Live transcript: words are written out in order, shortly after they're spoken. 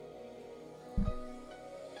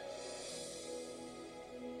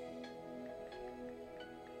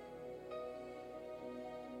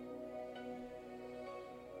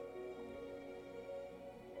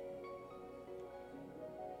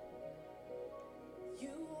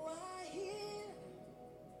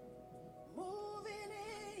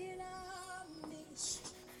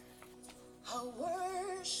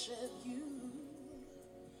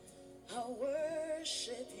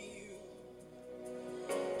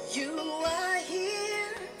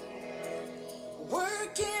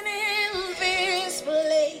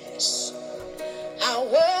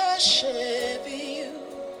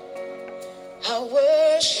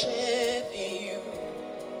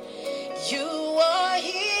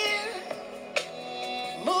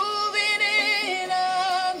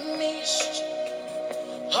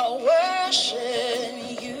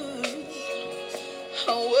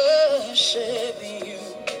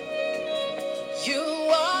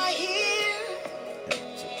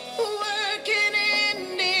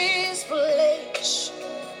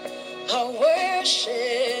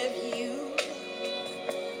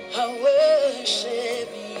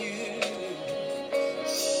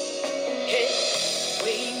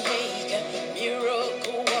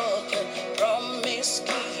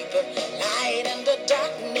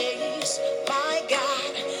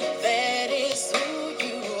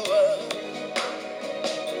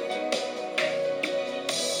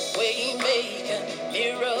Waymaker,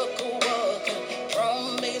 miracle worker,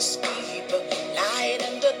 promise keeper, light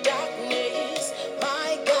in the darkness.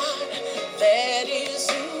 My God, that is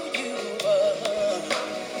who you are.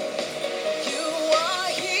 You are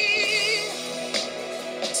here,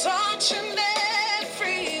 touching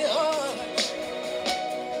every heart.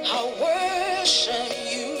 I worship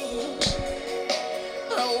you.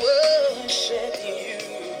 I worship you.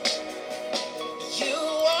 You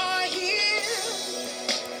are here,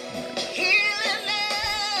 healing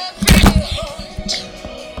every heart.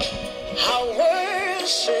 I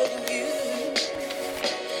worship you.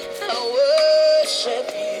 I worship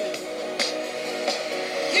you.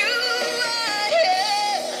 You are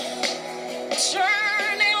here,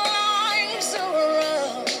 turning lives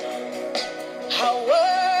around. I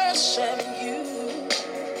worship you.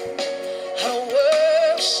 I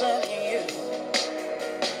worship you.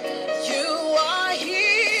 You are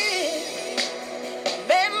here,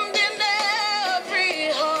 mending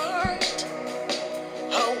every heart.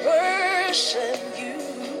 I worship you.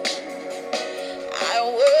 I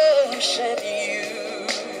worship you.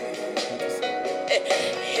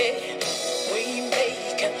 Hey, we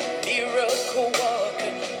make a miracle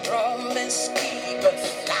worker, promise keeper,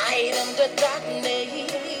 light in the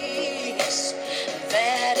darkness.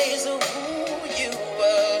 That is who you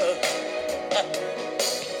are.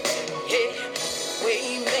 Hey, we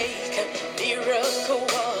make a miracle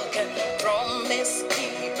worker, promise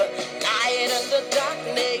keeper, light in the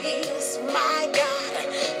darkness. My God,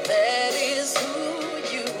 that is who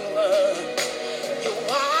you are. You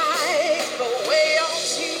wipe away all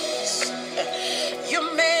tears. You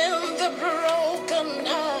mend the broken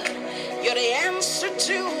heart. You're the answer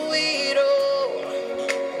to it all.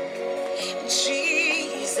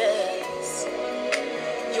 Jesus,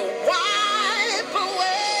 you wipe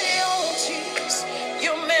away all tears.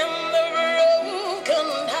 You mend the broken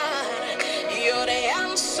heart. You're the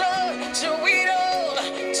answer to it all.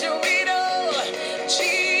 To it all.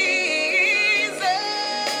 Jesus,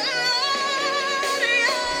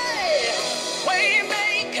 yeah.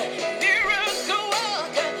 Waymaker, miracle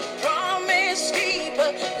worker, promise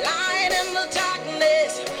keeper, light in the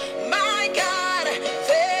darkness. My God,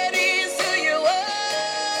 that is who you are.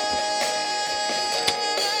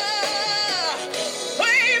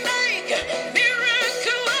 Waymaker,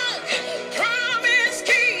 miracle worker, promise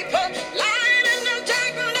keeper, light in the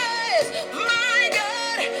darkness. My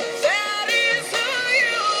God, that is who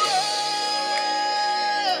you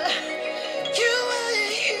are. You are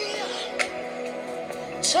here,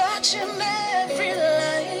 touching every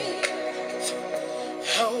life.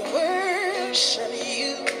 I worship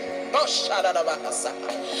you. Oh, shadadabakasa.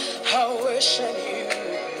 I worship you.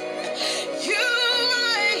 You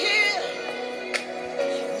are here,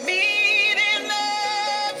 meeting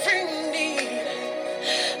every need.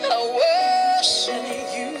 I worship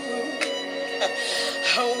you.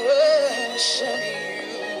 I worship you.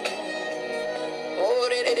 Oh,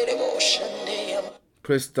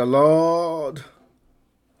 Praise the Lord.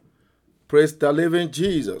 Praise the living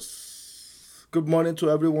Jesus. Good morning to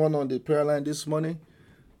everyone on the prayer line this morning.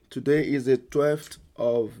 Today is the 12th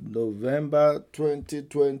of November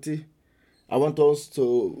 2020. I want us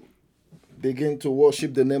to begin to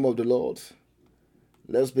worship the name of the Lord.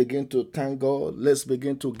 Let's begin to thank God. Let's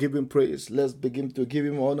begin to give him praise. Let's begin to give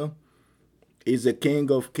him honor. He's the King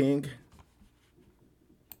of Kings.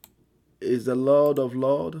 He's the Lord of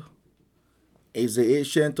Lords. He's the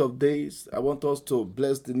Ancient of Days. I want us to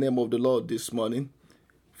bless the name of the Lord this morning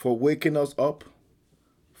for waking us up,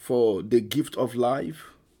 for the gift of life,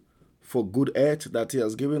 for good health that he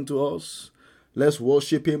has given to us. Let's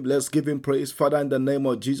worship him. Let's give him praise. Father, in the name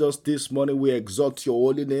of Jesus, this morning we exalt your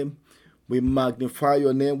holy name. We magnify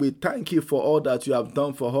your name. We thank you for all that you have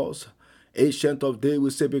done for us. Ancient of Days, we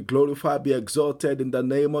say be glorified, be exalted in the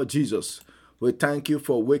name of Jesus. We thank you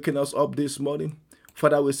for waking us up this morning.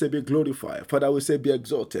 Father, we say be glorified. Father, we say be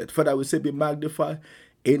exalted. Father, we say be magnified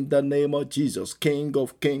in the name of Jesus, King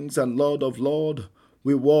of kings and Lord of lords.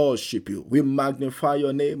 We worship you. We magnify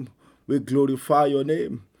your name. We glorify your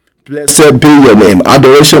name. Blessed be your name.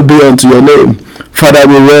 Adoration be unto your name. Father,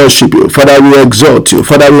 we worship you. Father, we exalt you.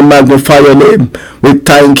 Father, we magnify your name. We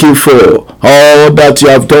thank you for all that you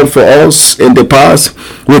have done for us in the past.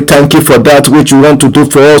 We thank you for that which you want to do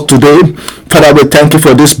for us today. Father, we thank you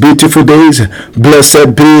for these beautiful days.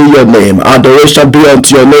 Blessed be your name. Adoration be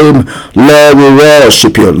unto your name. Lord, we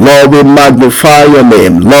worship you. Lord, we magnify your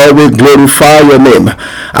name. Lord, we glorify your name.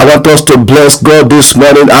 I want us to bless God this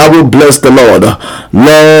morning. I will bless the Lord.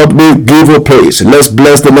 Lord, we give you praise. Let's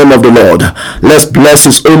bless the name of the Lord. Let's bless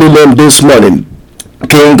his holy name this morning.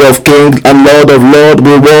 King of kings and Lord of lords,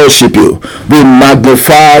 we worship you. We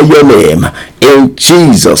magnify your name. In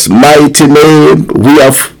Jesus' mighty name, we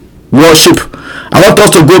have worship. I want us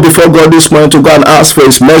to go before God this morning to go and ask for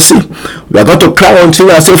his mercy. We are going to cry unto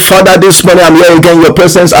you and say, Father, this morning I'm here again. Your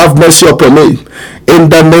presence, have mercy upon me. In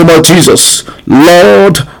the name of Jesus.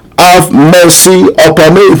 Lord, have mercy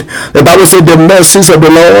upon me. The Bible says the mercies of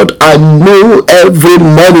the Lord are new every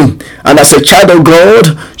morning. And as a child of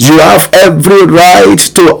God, you have every right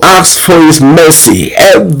to ask for his mercy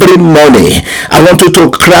every morning. I want you to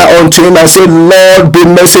cry unto him and say, Lord, be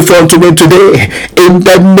merciful unto me today. In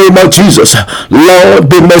the name of Jesus. Lord,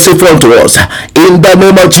 be merciful unto us. In the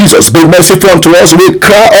name of Jesus, be merciful unto us. We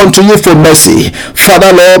cry unto you for mercy.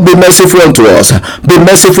 Father, Lord, be merciful unto us. Be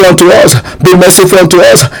merciful unto us. Be merciful unto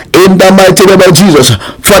us. In the mighty name of Jesus.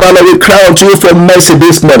 Father, Lord, we cry unto you for mercy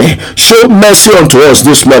this morning. Show mercy unto us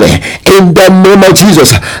this morning. In the name of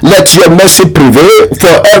Jesus, let your mercy prevail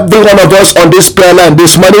for every one of us on this prayer line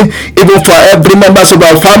this morning, even for every members of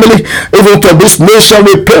our family, even for this nation.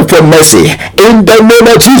 We pray for mercy. In the name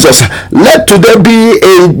of Jesus, let today be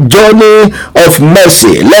a journey of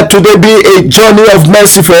mercy. Let today be a journey of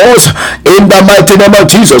mercy for us. In the mighty name of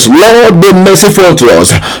Jesus, Lord, be merciful unto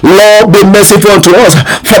us. Lord, be merciful unto us.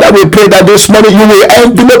 Father, we pray that this morning you will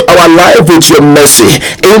envelop our life with your mercy.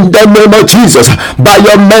 In the name of Jesus, by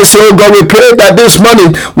your mercy, oh God, we pray that this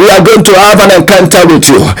morning we are going to have an encounter with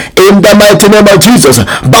you. In the mighty name of Jesus,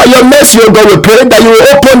 by your mercy, oh God, we pray that you will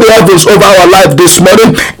open the heavens over our life this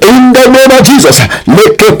morning. In the name of Jesus,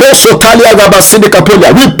 we pray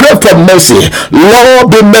for mercy.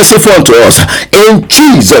 Lord, be merciful unto us. In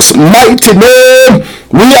Jesus' mighty name,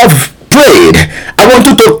 we have prayed. I want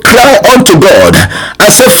you to cry unto God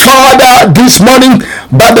and say, Father, this morning,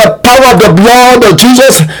 by the power of the blood of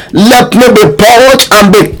Jesus, let me be purged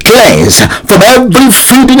and be cleansed from every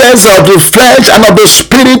filthiness of the flesh and of the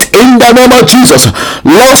spirit. In the name of Jesus,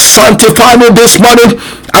 Lord, sanctify me this morning.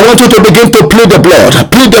 I want you to begin to plead the blood.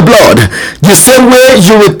 Plead the blood. The same way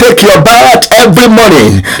you will take your bath every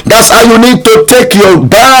morning. That's how you need to take your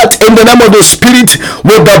bath in the name of the Spirit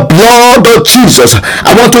with the blood of Jesus.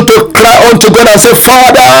 I want you to cry unto God and say,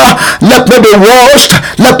 Father, let me be washed.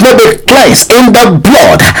 Let me be cleansed in the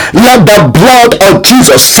blood. Let the blood of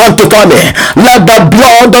Jesus sanctify me. Let the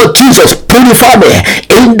blood of Jesus purify me.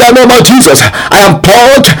 In the name of Jesus, I am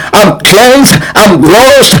purged, I'm cleansed, I'm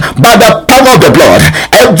washed by the power of the blood.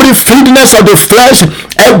 Every filthiness of the flesh,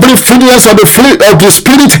 every filthiness of the spirit,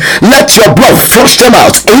 let your blood flush them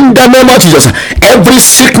out. In the name of Jesus, every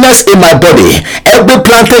sickness in my body, every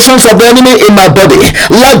plantations of the enemy in my body,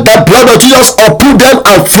 let the blood of Jesus uproot them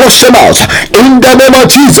and flush them out. In the name of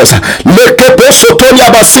Jesus, we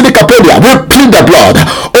plead the blood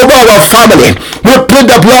over our family. We plead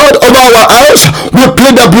the blood over our house. We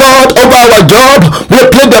plead the blood over our job. We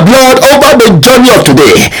plead the blood over the journey of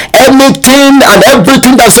today. Anything and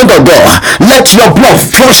everything that's not of God, let your blood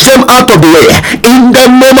flush them out of the way. In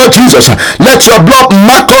the name of Jesus, let your blood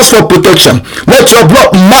mark us for protection. Let your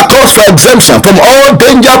blood mark us for exemption from all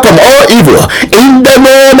danger, from all evil. In the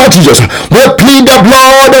name of Jesus, we plead the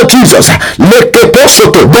blood of Jesus.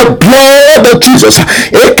 The blood of Jesus.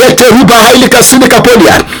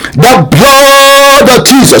 The blood of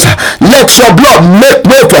Jesus. Let your blood make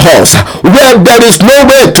way for us where there is no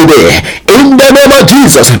way today. In the name of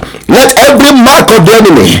Jesus, let every mark of the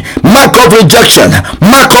enemy, mark of rejection,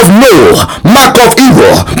 mark of no, mark of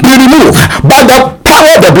evil be removed by the power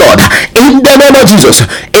of the blood. In the name of Jesus.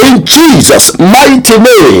 In Jesus' mighty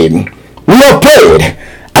name, we have prayed.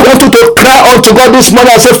 I want you to cry unto God this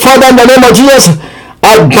morning and say, Father, in the name of Jesus,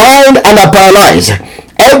 I bind and I paralyze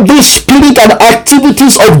every spirit and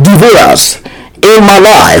activities of devourers in my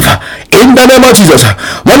life. In the name of Jesus.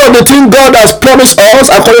 One of the things God has promised us,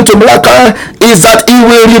 according to Malachi, is that he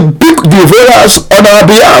will rebuke devourers on our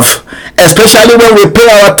behalf, especially when we pay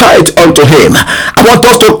our tithe unto him. I want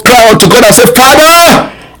us to cry unto God and say, Father,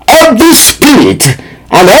 every spirit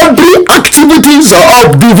and every activities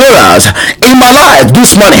of devourers in my life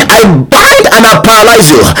this morning, I bind and I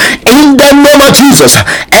paralyze you. In the name of Jesus,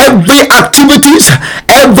 every activities,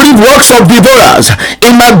 every works of devourers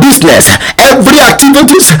in my business, every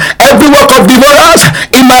activities, every work of devourers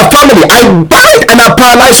in my family, I bind and I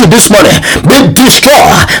paralyze you this morning. Be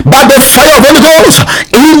destroyed by the fire of Holy Ghost.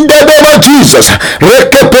 In the name of Jesus.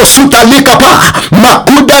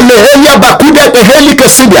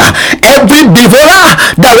 Every devourer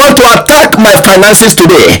that want to attack my finances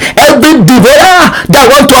today, every devourer that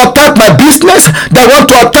want to attack my business, that want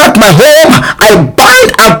to attack my home, I bind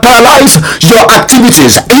bind and paralyze your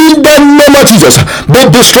activities in the name of Jesus. Be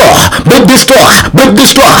destroyed, be destroyed, be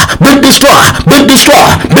destroyed, be destroyed, be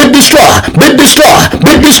destroyed, be destroyed, be destroyed,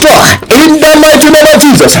 be destroyed in the mighty name of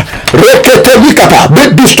Jesus. Be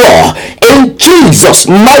destroyed in Jesus'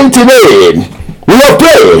 mighty name. We will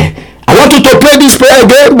pray. I want you to pray this prayer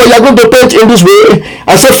again, but you are going to pray it in this way.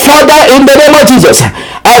 I say, Father, in the name of Jesus,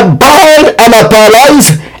 I bind and I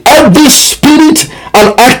paralyze every spirit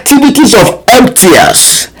and activities of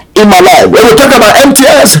emptiers in my life. When we talk about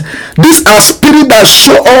emptiers, these are spirits that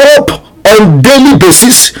show up on daily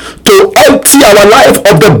basis to empty our life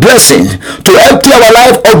of the blessing, to empty our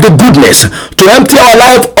life of the goodness, to empty our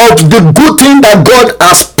life of the good thing that God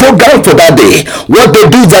has programmed for that day. What they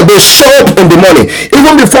do is that they show up in the morning.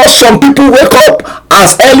 Even before some people wake up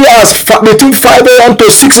as early as between 5 a.m. to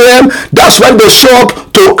 6 a.m., that's when they show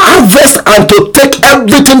up to harvest and to take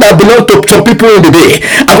everything that belongs to some people in the day.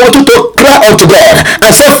 I want you to cry unto God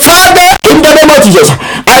and say, Father, in the name of Jesus,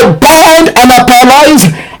 I bind and I paralyze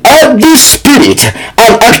every spirit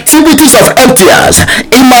and activities of emptiers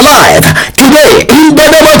in my life today. In the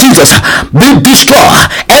name of Jesus, be destroyed.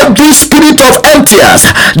 Every spirit of emptiers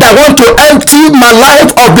that want to empty my life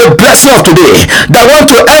of the blessing of today, that want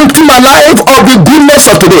to empty my life of the goodness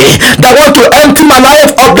of today, that want to empty my life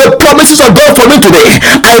of the promises of God for me today,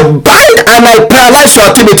 I bind and I paralyze your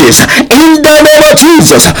activities in the name of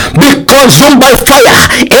Jesus. Be consumed by fire.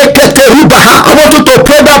 I want you to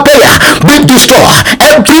pray that prayer. Be destroyed.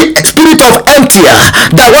 Every spirit of emptier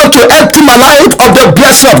that want to empty my life of the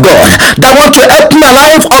blessing of God, that want to empty my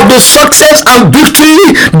life of the success and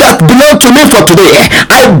victory that belong to me for today,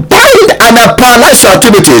 I bind and I paralyze your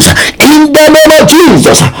activities in the name of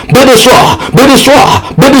Jesus. Be destroyed, be destroyed,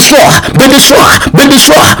 be destroyed, be destroyed, be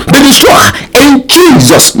destroyed, be destroyed in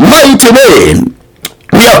Jesus' mighty name.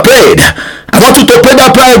 We have prayed. I want you to pray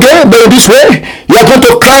that prayer again, but in this way, you are going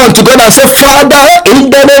to cry unto God and say, Father,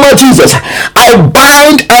 in the name of Jesus, I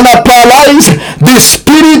bind and I paralyze the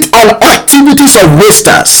spirit and activities of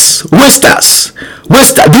wasters. Wasters.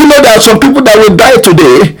 Do you know there are some people that will die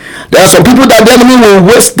today? There are some people that the enemy will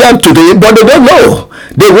waste them today, but they don't know.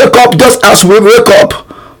 They wake up just as we wake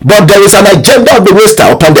up, but there is an agenda of the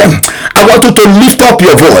waster upon them. I want you to lift up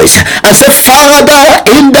your voice and say, Father,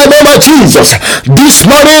 in the name of Jesus, this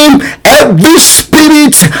morning, every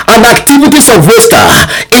spirit and activities of waster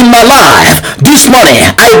in my life, this morning,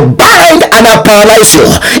 I bind and I paralyze you.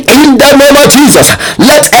 In the name of Jesus,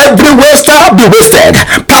 let every waster be wasted.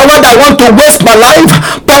 Power that want to waste my life,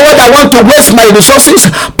 power that want to waste my resources,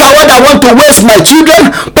 power that want to waste my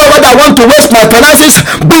children, power that want to waste my finances,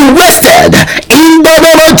 be wasted. In the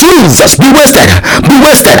name of Jesus, be wasted, be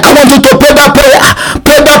wasted. I want you to pray that prayer.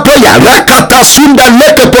 Pray that prayer. Rakata sunda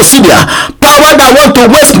leke posidia. Power that want to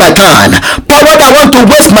waste my time, power that want to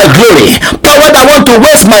waste my glory, power that want to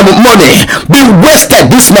waste my money, be wasted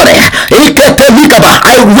this morning.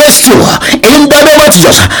 I waste you in the name of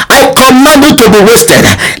Jesus. I command you to be wasted.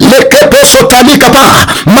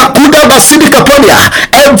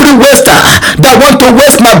 Every waster that want to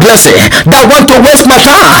waste my blessing, that want to waste my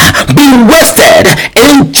time, be wasted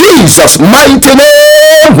in Jesus' mighty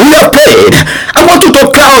name. We have prayed. I want you to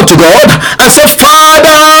cry unto God and say,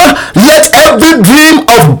 Father, let every dream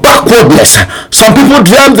of backwardness. Some people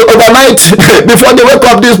dreamed overnight before they wake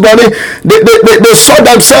up this morning. They saw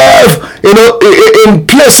themselves, in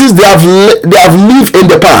places they have lived in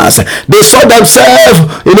the past. They saw themselves,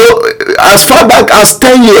 as far back as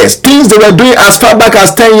 10 years. Things they were doing as far back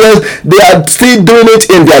as 10 years, they are still doing it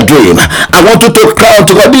in their dream. I want you to cry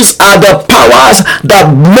unto God. These are the powers that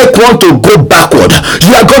make one to go backward.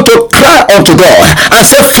 You are going to cry unto God and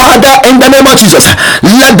say, Father, in the name of Jesus,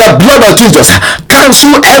 let the blood of Jesus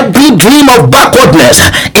cancel every dream of backwardness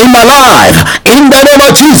in my life. In the name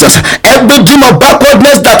of Jesus, every dream of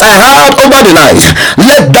backwardness that I had over the night,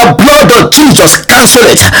 let the blood of Jesus cancel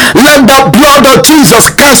it. Let the blood of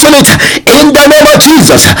Jesus cancel it. In the name of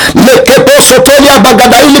Jesus,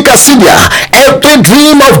 every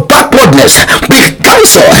dream of backwardness be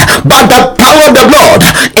cancelled by the power of the blood.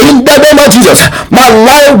 In the name of Jesus, my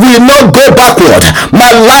life will not go backward.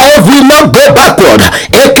 My life will not go backward.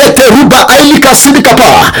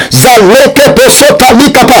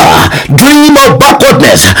 Dream of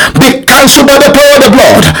backwardness be cancelled by the power of the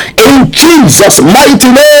blood. In Jesus'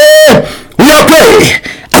 mighty name, we are praying.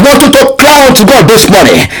 I want you to cry out to God this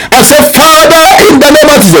morning and say, Father, in the name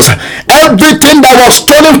of Jesus, everything that was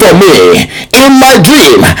stolen from me in my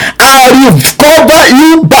dream, I recover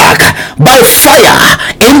you back by fire.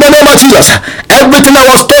 In the name of Jesus, everything that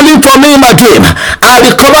was stolen from me in my dream, I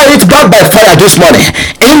recover it back by fire this morning.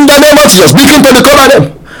 In the name of Jesus, begin to recover them.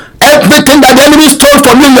 Everything that the enemy stole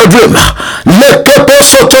from you in your dream,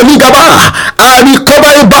 I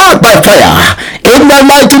recover it back by fire. In the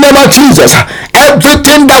mighty name of Jesus,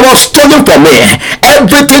 everything that was stolen from me,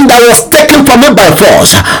 everything that was taken from me by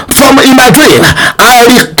force, from in my dream, I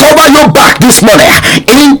recover you back this morning.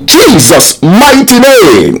 In Jesus' mighty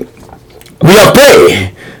name, we are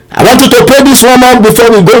praying. I want you to pray this one more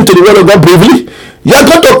before we go into the word of God briefly. You are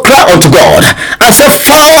going to cry unto God and say,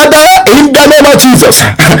 Father, in the name of Jesus,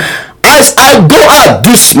 as I go out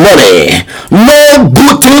this morning, no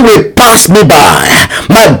good thing will pass me by.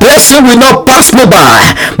 My blessing will not pass me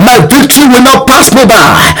by. My victory will not pass me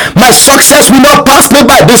by. My success will not pass me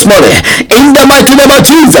by this morning. In the mighty name of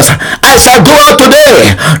Jesus, as I go out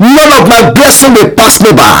today, none of my blessing will pass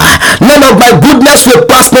me by. None of my goodness will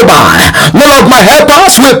pass me by. None of my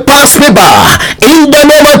helpers will pass me by. In the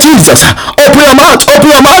name of Jesus, open your mouth, open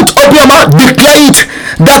your mouth, open your mouth. Declare it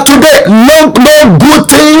that today no good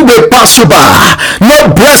thing will pass you by.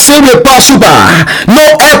 No blessing will pass you by. No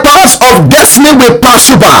helpers of destiny will pass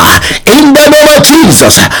you by. In the name of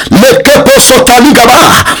Jesus, we pray this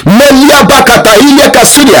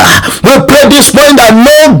morning that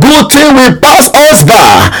no good thing will pass us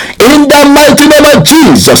by. In the mighty name of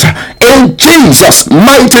Jesus, in Jesus'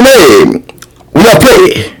 mighty name, we are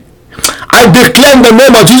praying. I declare in the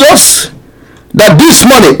name of Jesus that this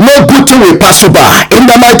morning no good thing will pass you by. In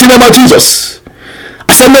the mighty name of Jesus,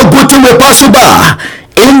 I said no good thing will pass you by.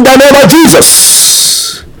 In the name of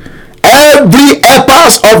Jesus, every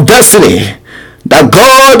helpers of destiny that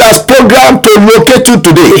God has programmed to locate you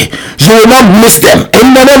today, you will not miss them.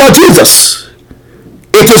 In the name of Jesus,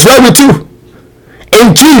 it is well with you.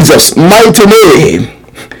 In Jesus' mighty name,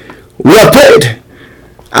 we are prayed.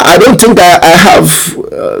 I don't think I have.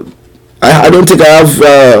 I don't think I have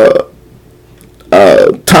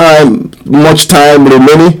much time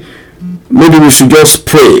remaining. Maybe we should just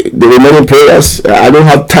pray the remaining prayers. I don't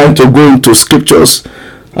have time to go into scriptures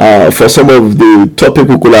for some of the topic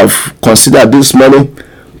we could have considered this morning.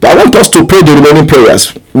 But I want us to pray the remaining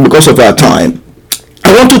prayers because of our time.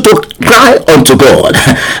 I want you to cry unto God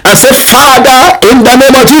and say, Father, in the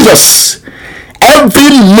name of Jesus, every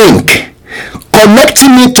link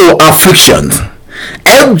connecting me to affliction,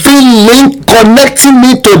 every link connecting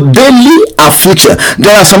me to daily affliction.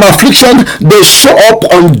 There are some affliction, they show up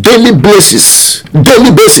on daily basis.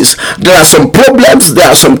 There are some problems, there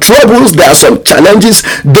are some troubles, there are some challenges,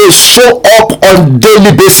 they show up on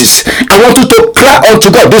daily basis. I want you to cry unto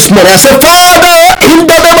God this morning and say, Father, in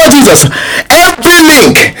the name of Jesus, every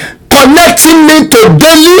link connecting me to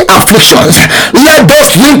daily afflictions, let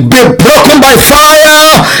those links be broken by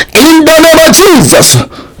fire. In the name of Jesus,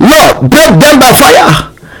 Lord, break them by fire.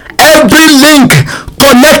 Every link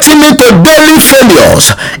connecting me to daily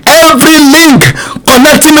failures, every link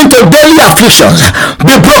connecting me to daily afflictions,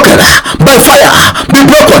 be broken by fire, be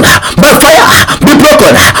broken by fire, be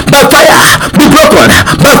broken by fire, be broken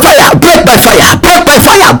by fire, break by fire, break by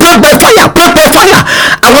fire, break by fire, break by fire.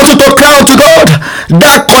 I want you to cry out to God.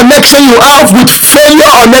 That connection you have with failure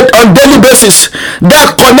on daily basis,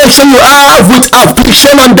 that connection you have with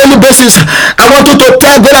affliction on daily basis, I want you to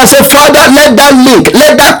tell God and say, Father, let that link,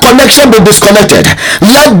 let that connection be disconnected.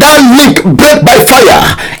 Let that link break by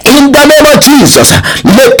fire. In the name of Jesus,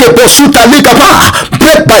 break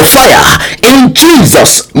by fire. In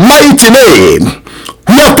Jesus' mighty name,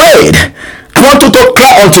 we are prayed. I want you to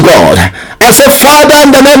cry unto God and say, Father,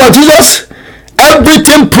 in the name of Jesus,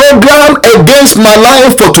 everything programmed against my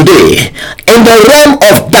life for today in the realm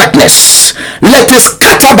of darkness, let it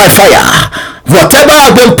scatter by fire. Whatever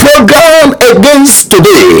has been programmed against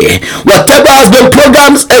today, whatever has been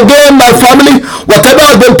programmed against my family, whatever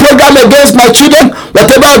has been programmed against my children,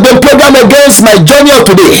 whatever has been programmed against my journey of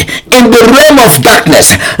today in the realm of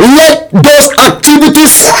darkness, let those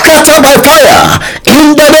activities scatter by fire.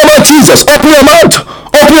 In the name of Jesus, open your mouth.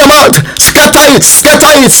 Open your mouth, scatter it,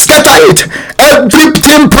 scatter it, scatter it.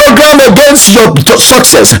 Everything programmed against your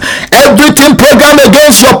success, everything programmed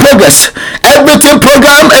against your progress, everything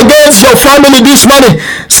programmed against your family this morning,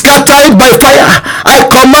 scatter it by fire. I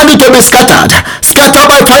command it to be scattered. Scatter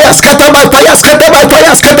by fire, scatter by fire, scatter by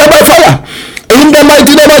fire, scatter by fire. In the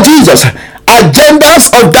mighty name of Jesus.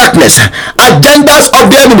 Agendas of darkness, agendas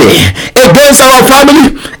of the enemy against our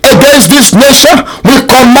family, against this nation, we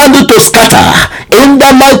command you to scatter. In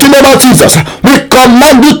the mighty name of Jesus, we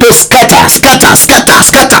command you to scatter, scatter, scatter,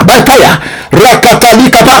 scatter by fire.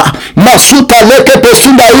 Rakatalikapa, Masuta Leke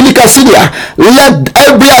Pesunda Ilikasidia. Let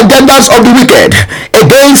every agendas of the wicked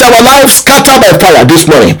against our lives scatter by fire this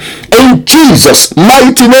morning. In Jesus'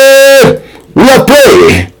 mighty name, we are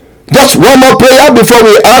praying. Just one more prayer before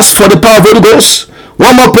we ask for the power of the Holy Ghost.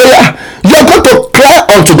 One more prayer. You are going to cry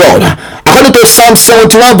unto God According to Psalm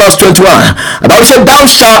 71 verse 21, the Bible said, thou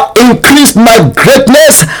shalt increase my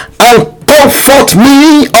greatness and comfort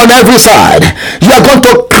me on every side. You are going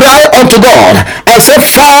to cry unto God and say,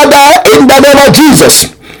 Father, in the name of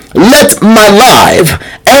Jesus, let my life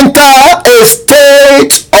enter a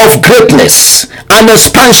state of greatness and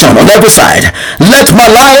expansion on every side. Let my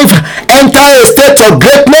life enter a state of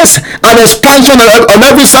greatness and expansion on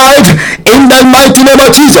every side in the mighty name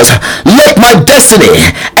of Jesus. Let my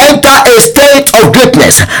destiny enter a state of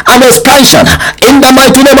greatness and expansion in the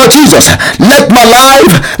mighty name of Jesus. Let my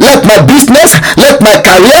life, let my business, let my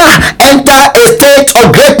career enter a state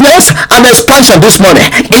of greatness and expansion this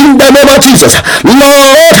morning in the name of Jesus.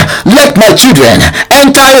 Lord, let my children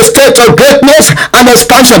enter a state of greatness and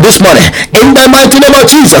expansion this morning in the mighty name of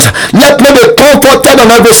Jesus. Let me be comforted on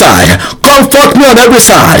every side. Comfort me on every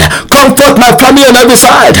side. Comfort my family on every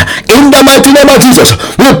side in the mighty name of Jesus.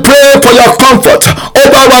 We pray for your comfort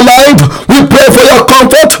over our life. We pray for your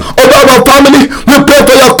comfort over our family. We pray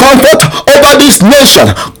for your comfort over this nation.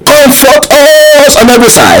 Comfort us on every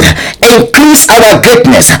side. Increase our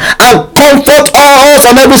greatness and comfort us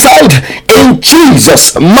on every side. In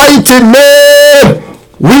Jesus' mighty name,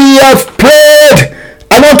 we have prayed.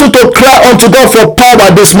 I want you to cry unto God for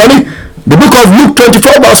power this morning. The book of Luke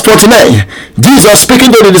 24 verse 49. Jesus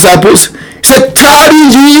speaking to the disciples said, tarry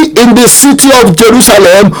ye in the city of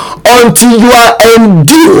Jerusalem until you are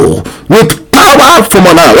endued with power from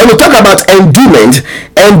on high. When we talk about endowment,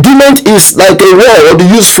 endowment is like a word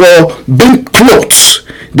used for being clothed.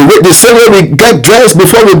 The same way we get dressed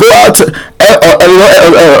before we go out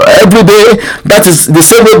every day, that is the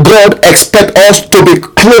same way God expects us to be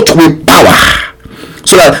clothed with power.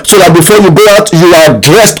 So that before you go out, you are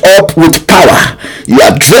dressed up with power. You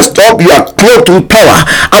are dressed up, you are clothed with power.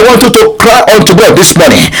 I want you to cry unto God this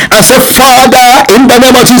morning and say, Father, in the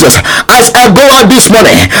name of Jesus, as I go out this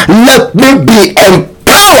morning, let me be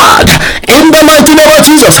empowered in the mighty name of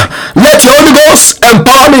Jesus. Let the Holy Ghost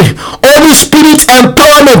empower me. Holy Spirit,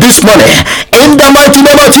 empower me this morning in the mighty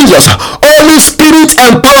name of Jesus. Holy Spirit,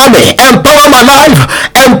 empower me. Empower my life.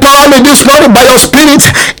 Empower me this morning by your Spirit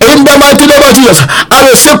in the mighty name of Jesus. I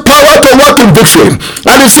receive power to walk in victory.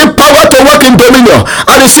 I receive power to walk in dominion.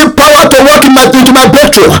 I receive power to walk into my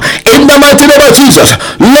breakthrough in the mighty name of Jesus.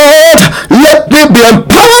 Lord, let me be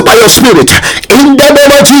empowered by your Spirit in the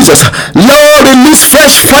name of Jesus. Lord, release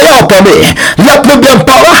fresh fire upon me. Let me be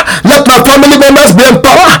empowered. Let my family members be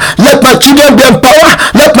empowered. Let my children be empowered.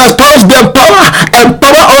 Let my spouse be empowered.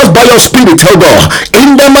 Empower us by your Spirit, oh God,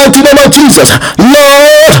 in the mighty name of Jesus.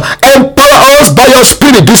 Lord, empower us by your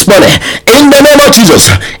Spirit this morning in the name of Jesus.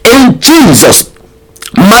 In Jesus'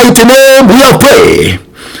 mighty name we are praying.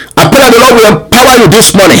 I pray that the Lord will empower you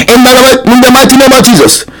this morning in the mighty name of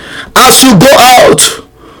Jesus. As you go out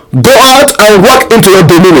and walk into your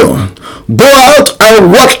dominion. Go out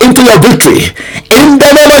and walk into your victory in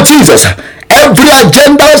the name of Jesus. Every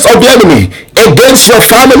agenda of the enemy against your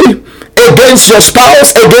family, against your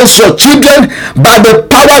spouse, against your children, by the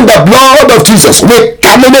power and the blood of Jesus, we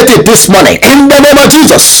terminate it this morning in the name of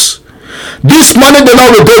Jesus. This morning the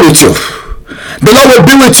Lord will go with you. The Lord will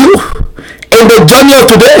be with you in the journey of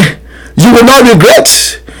today. You will not regret.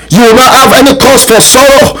 You will not have any cause for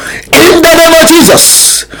sorrow in the name of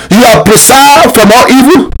Jesus. You are preserved from all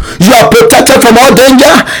evil. You are protected from all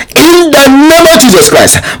danger in the name of Jesus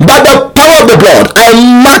Christ. By the power of the blood, I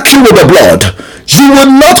mark you with the blood. You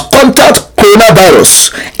will not contact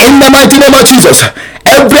coronavirus in the mighty name of Jesus.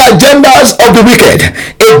 Every agenda of the wicked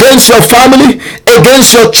against your family,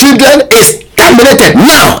 against your children is terminated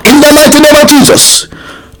now in the mighty name of Jesus.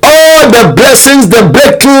 All the blessings, the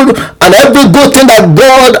breakthrough, and every good thing that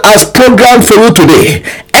God has programmed for you today,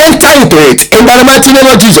 enter into it in the mighty name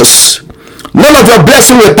of Jesus. None of your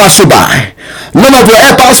blessings will pass you by. None of your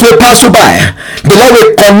helpers will pass you by. The Lord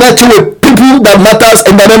will connect you with people that matters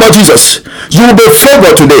in the name of Jesus. You will be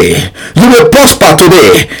favored today. You will prosper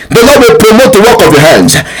today. The Lord will promote the work of your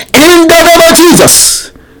hands in the name of Jesus.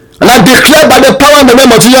 And I declare by the power in the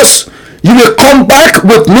name of Jesus, you will come back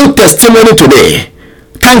with new testimony today.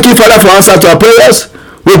 Thank you, Father, for answering to our prayers.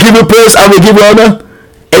 We give you praise and we give you honor.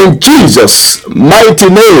 In Jesus'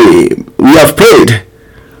 mighty name, we have prayed.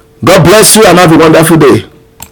 God bless you and have a wonderful day.